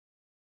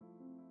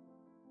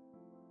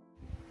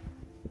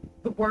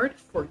The word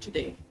for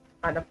today,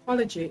 an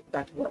apology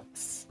that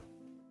works.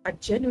 A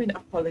genuine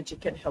apology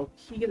can help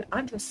heal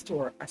and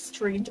restore a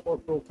strained or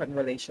broken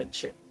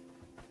relationship.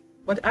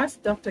 But as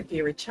Dr.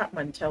 Gary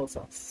Chapman tells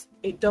us,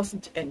 it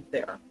doesn't end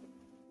there.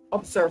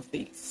 Observe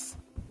these.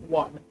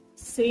 1.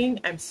 Saying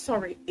I'm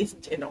sorry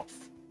isn't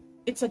enough.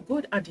 It's a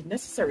good and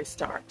necessary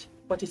start,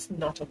 but it's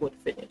not a good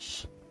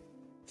finish.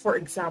 For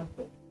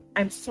example,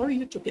 I'm sorry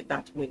you took it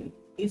that way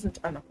isn't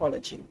an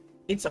apology.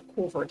 It's a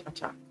covert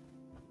attack.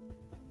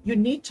 You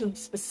need to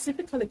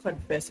specifically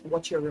confess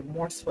what you're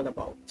remorseful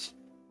about.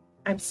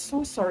 I'm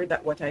so sorry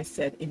that what I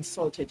said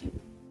insulted you.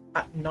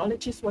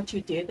 Acknowledges what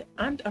you did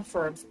and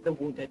affirms the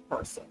wounded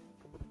person.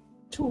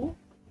 2.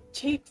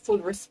 Take full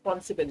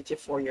responsibility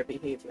for your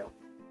behavior.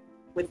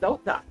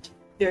 Without that,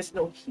 there's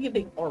no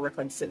healing or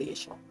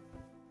reconciliation.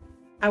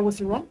 I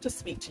was wrong to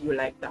speak to you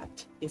like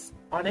that is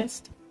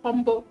honest,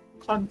 humble,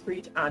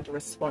 concrete, and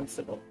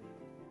responsible.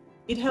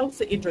 It helps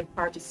the injured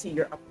party see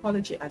your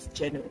apology as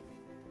genuine.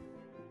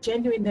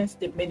 Genuineness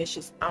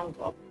diminishes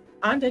anger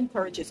and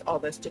encourages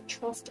others to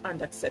trust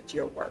and accept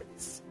your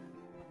words.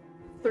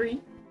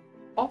 3.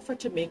 Offer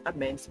to make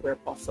amends where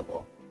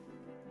possible.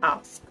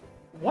 Ask,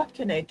 what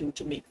can I do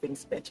to make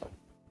things better?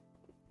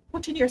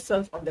 Putting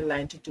yourself on the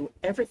line to do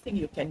everything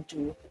you can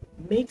do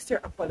makes your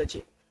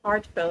apology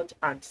heartfelt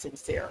and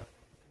sincere.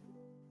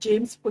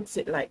 James puts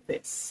it like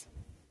this: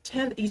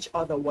 tell each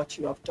other what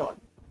you have done.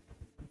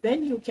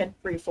 Then you can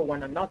pray for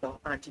one another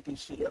and to be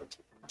healed.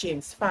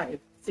 James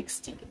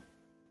 5:16.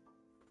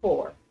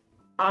 4.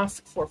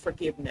 Ask for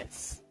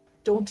forgiveness.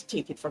 Don't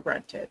take it for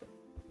granted.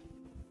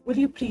 Will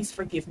you please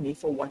forgive me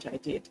for what I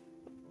did?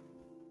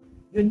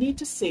 You need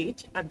to say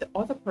it, and the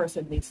other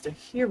person needs to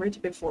hear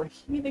it before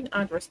healing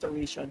and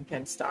restoration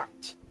can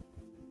start.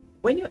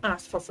 When you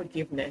ask for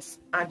forgiveness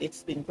and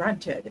it's been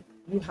granted,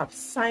 you have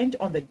signed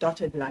on the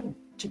dotted line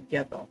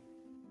together.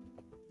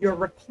 You're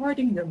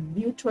recording your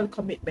mutual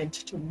commitment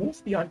to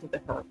move beyond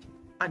the hurt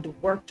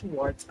and work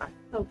towards a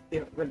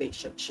healthier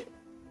relationship.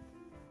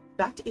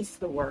 That is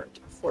the word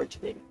for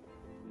today.